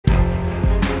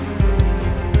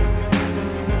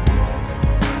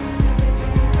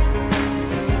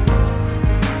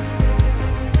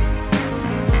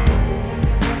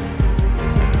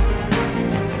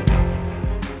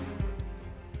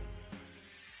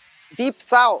Deep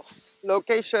South,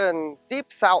 location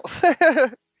Deep South.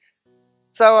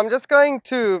 So I'm just going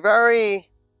to very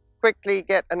quickly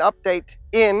get an update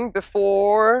in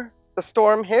before the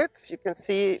storm hits. You can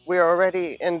see we're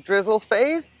already in drizzle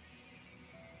phase.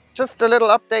 Just a little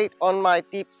update on my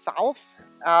Deep South,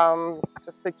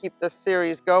 just to keep this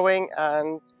series going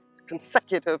and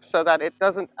consecutive so that it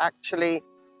doesn't actually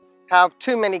have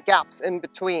too many gaps in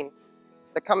between.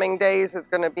 The coming days is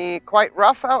going to be quite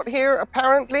rough out here,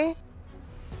 apparently.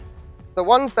 The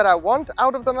ones that I want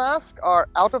out of the mask are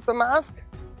out of the mask.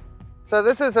 So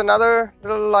this is another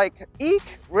little like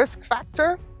risk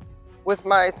factor with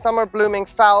my summer blooming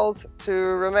phals to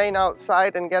remain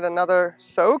outside and get another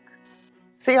soak.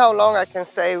 See how long I can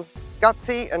stay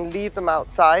gutsy and leave them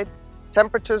outside.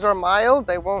 Temperatures are mild.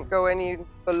 They won't go any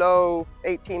below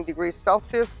 18 degrees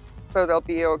Celsius. So they'll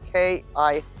be okay,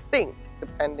 I think,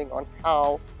 depending on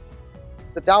how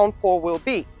the downpour will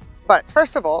be. But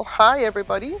first of all, hi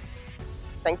everybody.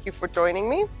 Thank you for joining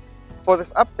me for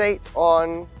this update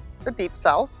on the Deep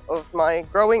South of my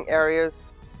growing areas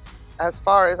as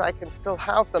far as I can still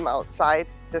have them outside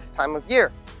this time of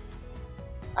year.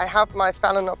 I have my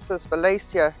Phalaenopsis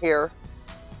violacea here,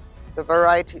 the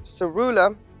variety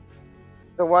Cerula,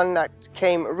 the one that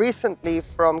came recently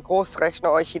from Großrechner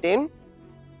Orchideen.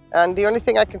 And the only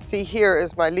thing I can see here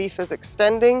is my leaf is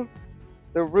extending,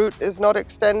 the root is not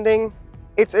extending.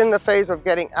 It's in the phase of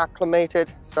getting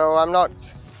acclimated, so I'm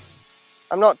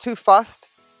not too fussed.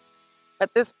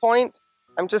 At this point,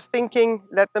 I'm just thinking,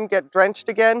 let them get drenched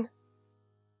again.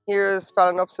 Here's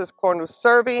Phalaenopsis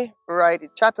cornucervi, variety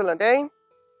Chatelaine.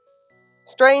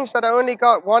 Strange that I only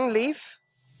got one leaf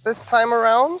this time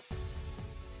around.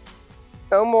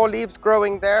 No more leaves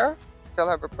growing there. Still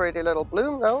have a pretty little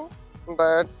bloom though,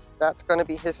 but that's going to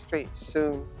be history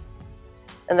soon.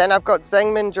 And then I've got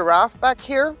Zhengmin giraffe back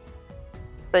here.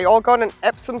 They all got an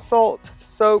Epsom salt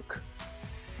soak,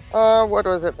 what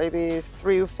was it, maybe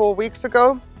 3 or 4 weeks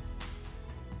ago.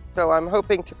 So I'm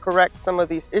hoping to correct some of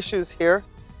these issues here,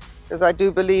 because I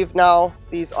do believe now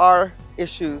these are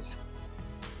issues,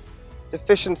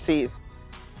 deficiencies.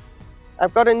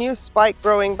 I've got a new spike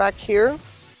growing back here.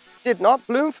 Did not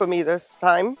bloom for me this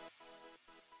time,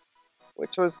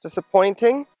 which was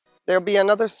disappointing. There'll be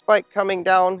another spike coming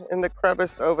down in the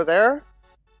crevice over there.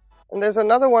 And there's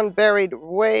another one buried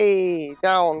way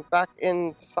down back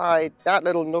inside that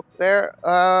little nook there.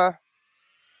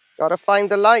 Gotta find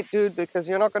the light, dude, because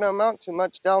you're not gonna amount to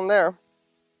much down there.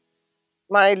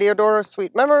 My Leodora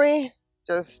Sweet Memory,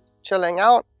 just chilling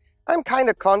out. I'm kind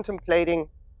of contemplating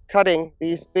cutting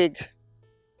these big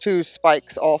 2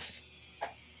 spikes off.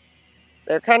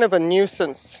 They're kind of a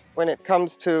nuisance when it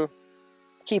comes to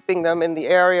keeping them in the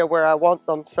area where I want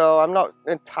them, so I'm not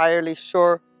entirely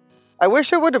sure. I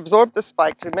wish I would absorb the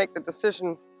spike to make the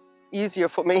decision easier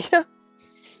for me.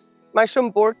 My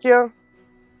Schomburgkia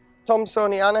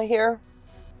Thomsoniana here,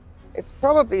 it's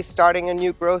probably starting a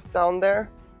new growth down there.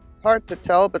 Hard to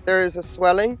tell, but there is a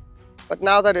swelling. But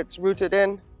now that it's rooted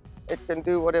in, it can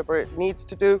do whatever it needs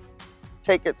to do,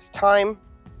 take its time.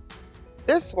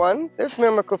 This one, this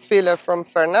Myrmecophila from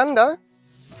Fernanda,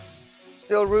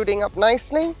 still rooting up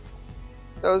nicely.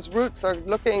 Those roots are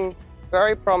looking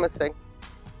very promising.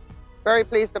 Very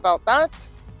pleased about that.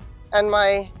 And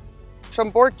my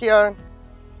Schomburgkia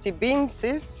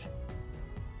tibensis,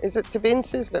 is it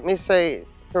tibensis? Let me say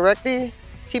correctly.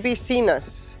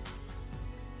 Tibicinus.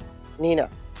 Nina.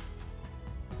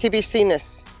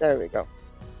 Tibicinus. There we go.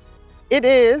 It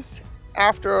is,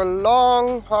 after a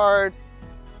long, hard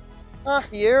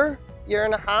year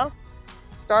and a half,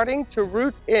 starting to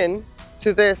root in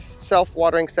to this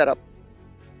self-watering setup.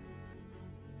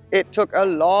 It took a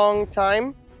long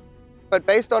time, but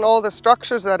based on all the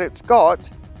structures that it's got,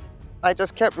 I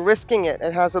just kept risking it.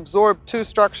 It has absorbed 2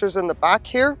 structures in the back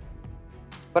here,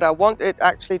 but I want it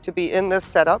actually to be in this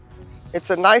setup. It's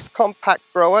a nice compact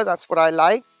grower, that's what I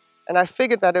like. And I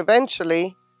figured that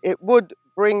eventually it would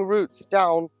bring roots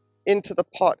down into the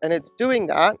pot, and it's doing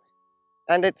that.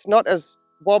 And it's not as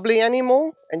wobbly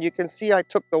anymore, and you can see I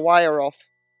took the wire off.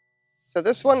 So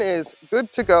this one is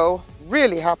good to go,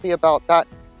 really happy about that.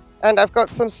 And I've got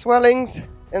some swellings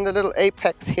in the little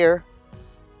apex here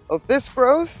of this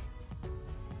growth,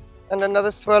 and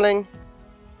another swelling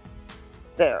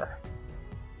there.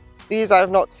 These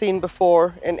I've not seen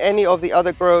before in any of the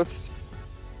other growths.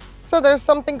 So there's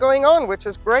something going on, which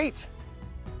is great.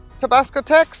 Tabasco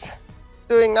Tex,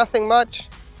 doing nothing much.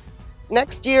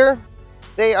 Next year,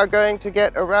 they are going to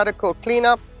get a radical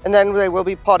cleanup, and then they will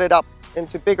be potted up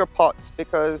into bigger pots,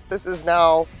 because this is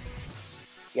now,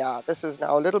 yeah, this is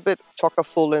now a little bit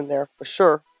chock-a-full in there for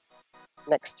sure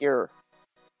next year.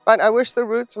 But I wish the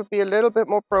roots would be a little bit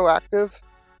more proactive.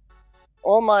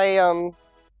 All my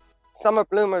summer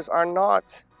bloomers are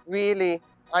not really,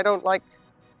 I don't like,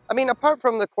 I mean, apart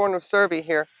from the corn of Cervi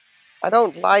here, I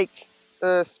don't like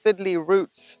the spindly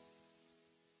roots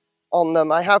on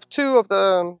them. I have 2 of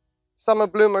the summer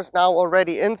bloomers now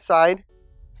already inside.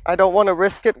 I don't want to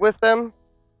risk it with them,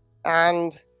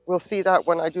 and we'll see that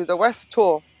when I do the West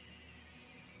tour.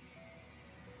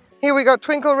 Here we got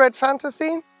Twinkle Red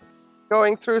Fantasy,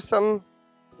 going through some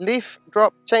leaf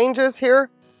drop changes here,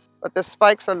 but the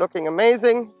spikes are looking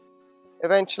amazing.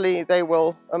 Eventually they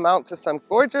will amount to some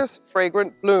gorgeous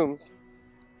fragrant blooms.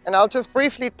 And I'll just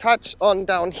briefly touch on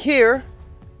down here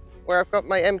where I've got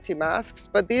my empty masks,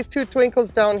 but these 2 twinkles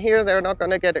down here, they're not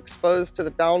going to get exposed to the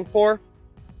downpour.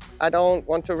 I don't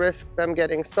want to risk them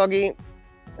getting soggy,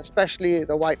 especially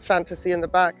the white fantasy in the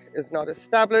back is not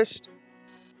established.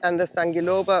 And the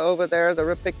Sanguiloba over there, the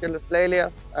Rapiculus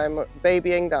Laelia, I'm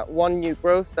babying that one new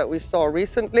growth that we saw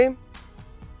recently.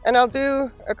 And I'll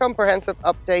do a comprehensive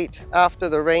update after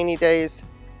the rainy days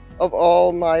of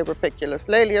all my Rapiculus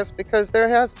Laelias, because there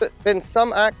has been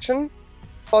some action,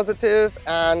 positive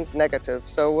and negative.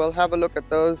 So we'll have a look at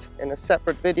those in a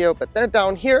separate video, but they're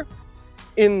down here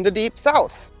in the deep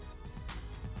south.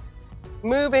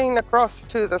 Moving across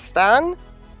to the stand,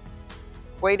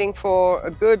 waiting for a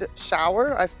good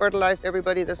shower. I fertilized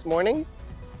everybody this morning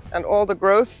and all the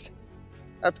growths.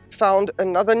 I've found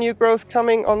another new growth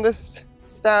coming on this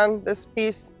stand, this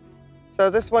piece. So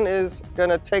this one is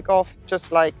gonna take off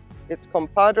just like its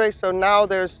compadre. So now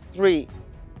there's 3,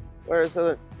 whereas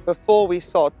before we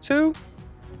saw 2.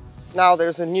 Now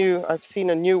there's I've seen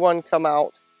a new one come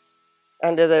out,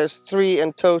 and there's 3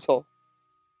 in total.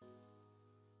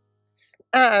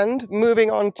 And moving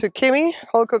on to Kimmy,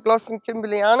 Holcoglossum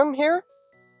kimberlianum here.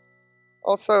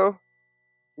 Also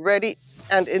ready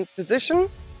and in position.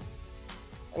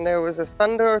 And there was a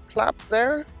thunderclap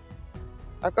there.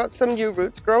 I've got some new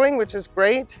roots growing, which is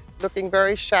great. Looking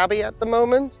very shabby at the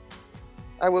moment.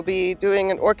 I will be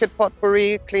doing an orchid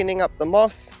potpourri, cleaning up the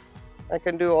moss. I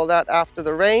can do all that after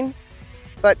the rain.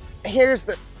 But here's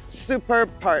the superb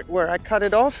part where I cut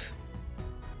it off.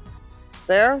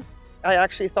 There. I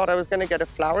actually thought I was going to get a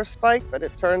flower spike, but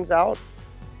it turns out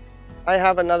I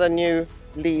have another new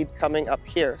lead coming up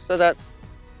here. So that's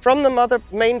from the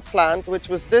main plant, which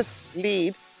was this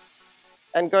lead,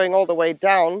 and going all the way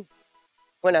down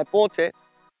when I bought it.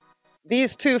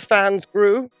 These 2 fans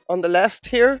grew on the left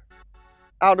here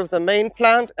out of the main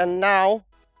plant, and now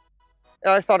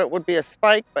I thought it would be a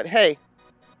spike, but hey,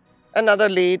 another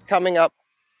lead coming up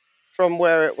from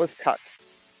where it was cut.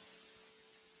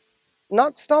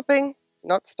 Not stopping,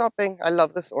 not stopping. I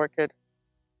love this orchid.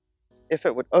 If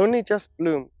it would only just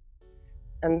bloom.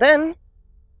 And then,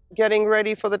 getting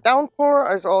ready for the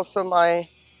downpour is also my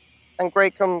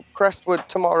Angraecum crestwood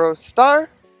tomorrow star,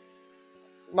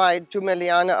 my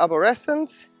Dumeliana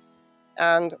arborescens,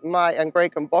 and my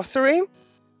Angraecum bosseri,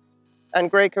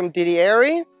 Angraecum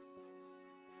didieri,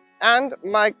 and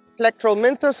my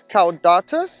Plectromynthus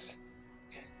caudatus,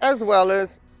 as well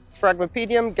as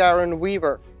Phragmipedium Garin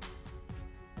Weaver.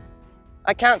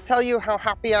 I can't tell you how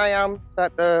happy I am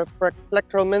that the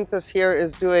Plectromynthus here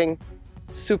is doing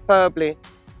superbly.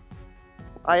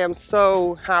 I am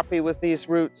so happy with these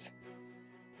roots.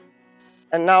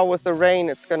 And now with the rain,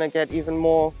 it's going to get even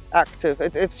more active.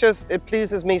 It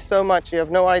pleases me so much. You have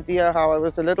no idea how I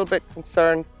was a little bit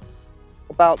concerned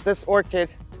about this orchid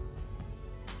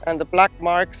and the black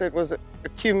marks it was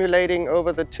accumulating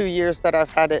over the 2 years that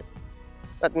I've had it.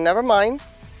 But never mind.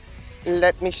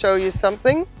 Let me show you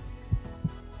something.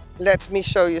 Let me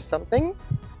show you something.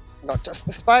 Not just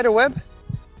the spider web,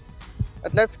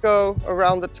 but let's go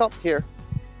around the top here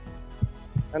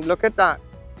and look at that.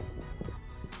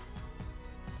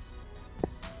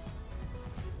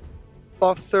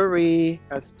 Bosseri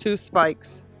has 2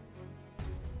 spikes.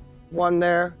 One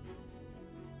there,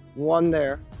 one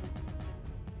there.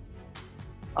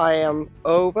 I am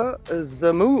over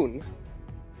the moon.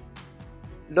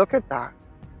 Look at that.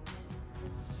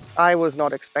 I was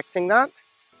not expecting that.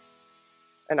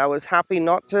 And I was happy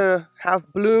not to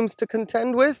have blooms to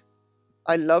contend with.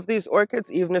 I love these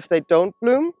orchids, even if they don't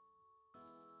bloom.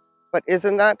 But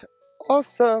isn't that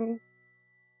awesome?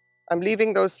 I'm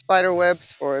leaving those spider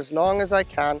webs for as long as I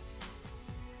can.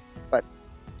 But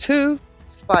 2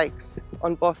 spikes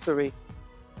on bosseri.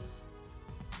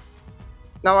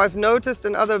 Now I've noticed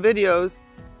in other videos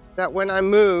that when I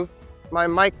move, my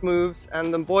mic moves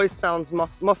and the voice sounds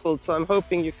muffled, so I'm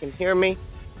hoping you can hear me.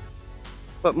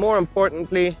 But more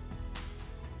importantly,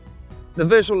 the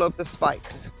visual of the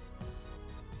spikes.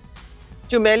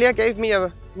 Dumelia gave me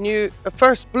a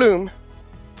first bloom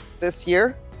this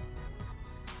year.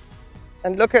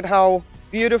 And look at how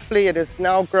beautifully it is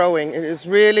now growing. It is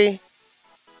really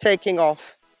taking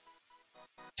off.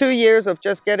 2 years of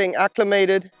just getting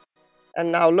acclimated,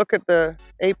 and now look at the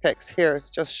apex here. It's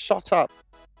just shot up.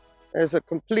 There's a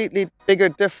completely bigger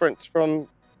difference from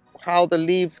how the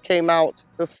leaves came out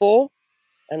before,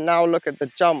 and now look at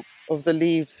the jump of the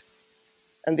leaves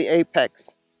and the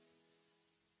apex.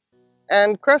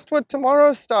 And Crestwood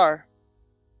Tomorrow Star.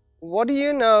 What do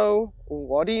you know?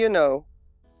 What do you know?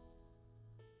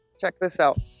 Check this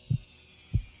out.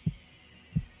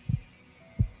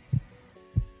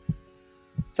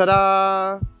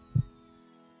 Ta-da!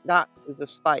 That is a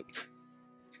spike.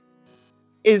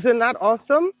 Isn't that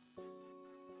awesome?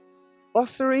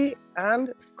 Ossuary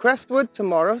and Crestwood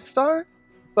Tomorrow Star,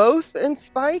 both in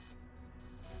spike.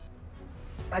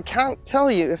 I can't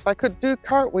tell you if I could do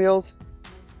cartwheels.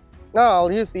 No,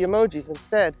 I'll use the emojis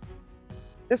instead.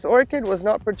 This orchid was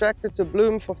not projected to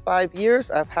bloom for 5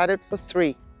 years. I've had it for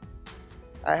 3.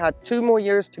 I had 2 more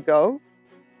years to go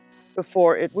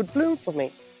before it would bloom for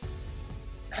me.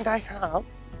 And I have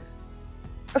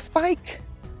a spike.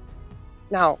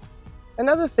 Now,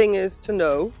 another thing is to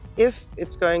know if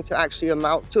it's going to actually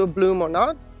amount to a bloom or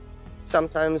not.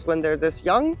 Sometimes when they're this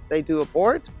young, they do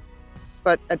abort.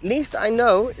 But at least I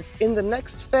know it's in the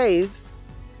next phase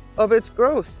of its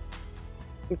growth,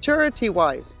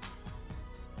 maturity-wise.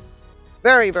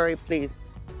 Very, very pleased.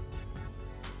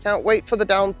 Can't wait for the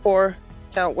downpour.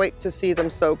 Can't wait to see them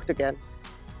soaked again.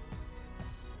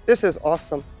 This is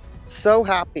awesome. So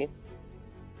happy.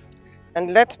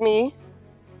 And let me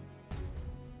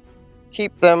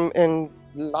keep them in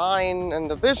line and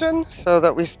the vision so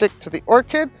that we stick to the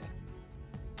orchids.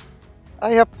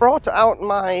 I have brought out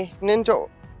my Ninja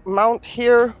mount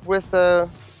here with the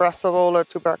Brassavola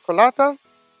tuberculata.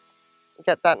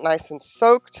 Get that nice and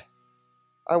soaked.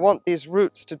 I want these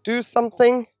roots to do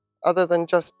something other than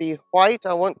just be white.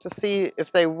 I want to see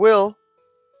if they will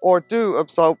or do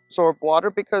absorb water,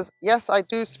 because yes, I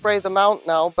do spray the mount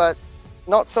now, but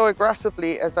not so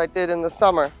aggressively as I did in the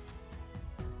summer.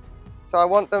 So I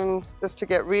want them just to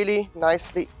get really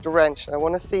nicely drenched. I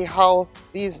want to see how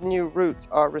these new roots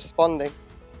are responding.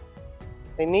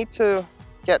 They need to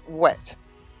get wet.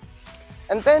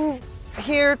 And then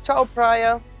here,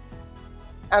 Chaupraia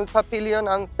and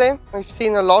Papilionanthe. We've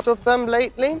seen a lot of them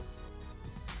lately.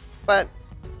 But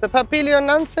the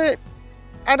Papilionanthe,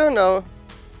 I don't know.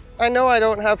 I know I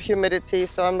don't have humidity,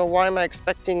 so I don't know why am I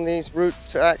expecting these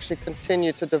roots to actually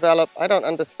continue to develop. I don't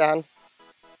understand.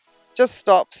 Just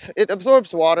stops. It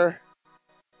absorbs water.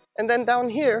 And then down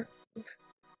here,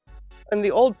 in the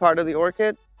old part of the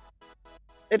orchid,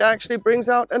 it actually brings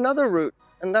out another root.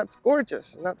 And that's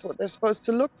gorgeous. And that's what they're supposed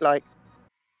to look like,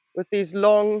 with these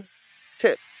long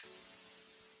tips.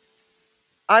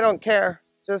 I don't care.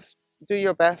 Just do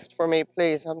your best for me,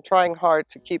 please. I'm trying hard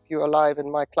to keep you alive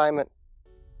in my climate.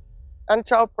 And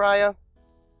Chaupraia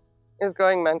is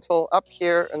going mental up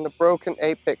here in the broken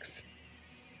apex.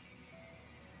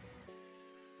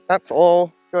 That's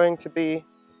all going to be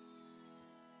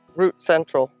root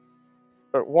central,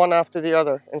 but one after the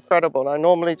other. Incredible. I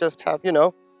normally just have, you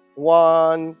know,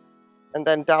 one, and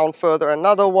then down further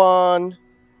another one,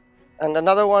 and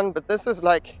another one, but this is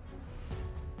like,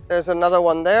 there's another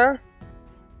one there.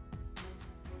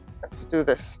 Let's do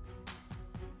this.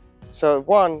 So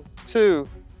 1, 2,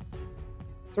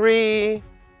 3,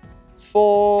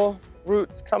 4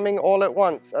 roots coming all at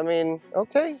once. I mean,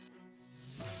 okay.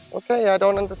 Okay, I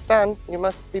don't understand. You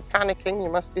must be panicking. You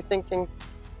must be thinking,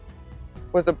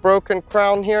 with a broken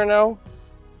crown here now.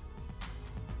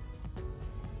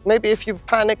 Maybe if you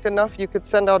panicked enough, you could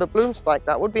send out a bloom spike.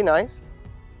 That would be nice.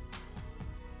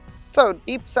 So,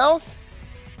 deep south,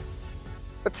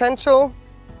 potential.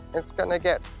 It's going to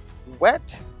get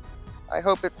wet. I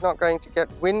hope it's not going to get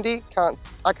windy.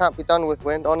 I can't be done with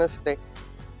wind, honestly.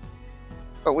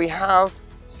 But we have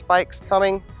spikes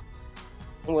coming,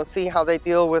 and we'll see how they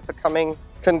deal with the coming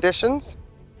conditions.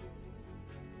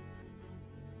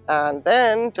 And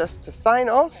then, just to sign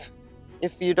off,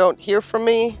 if you don't hear from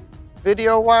me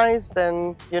video-wise,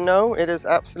 then you know it is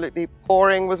absolutely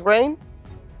pouring with rain,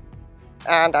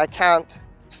 and I can't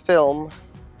film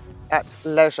at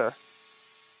leisure.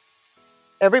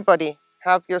 Everybody,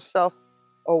 have yourself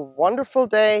a wonderful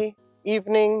day,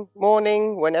 evening,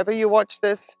 morning, whenever you watch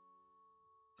this.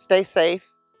 Stay safe.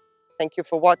 Thank you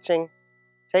for watching.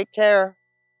 Take care.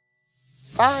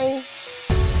 Bye.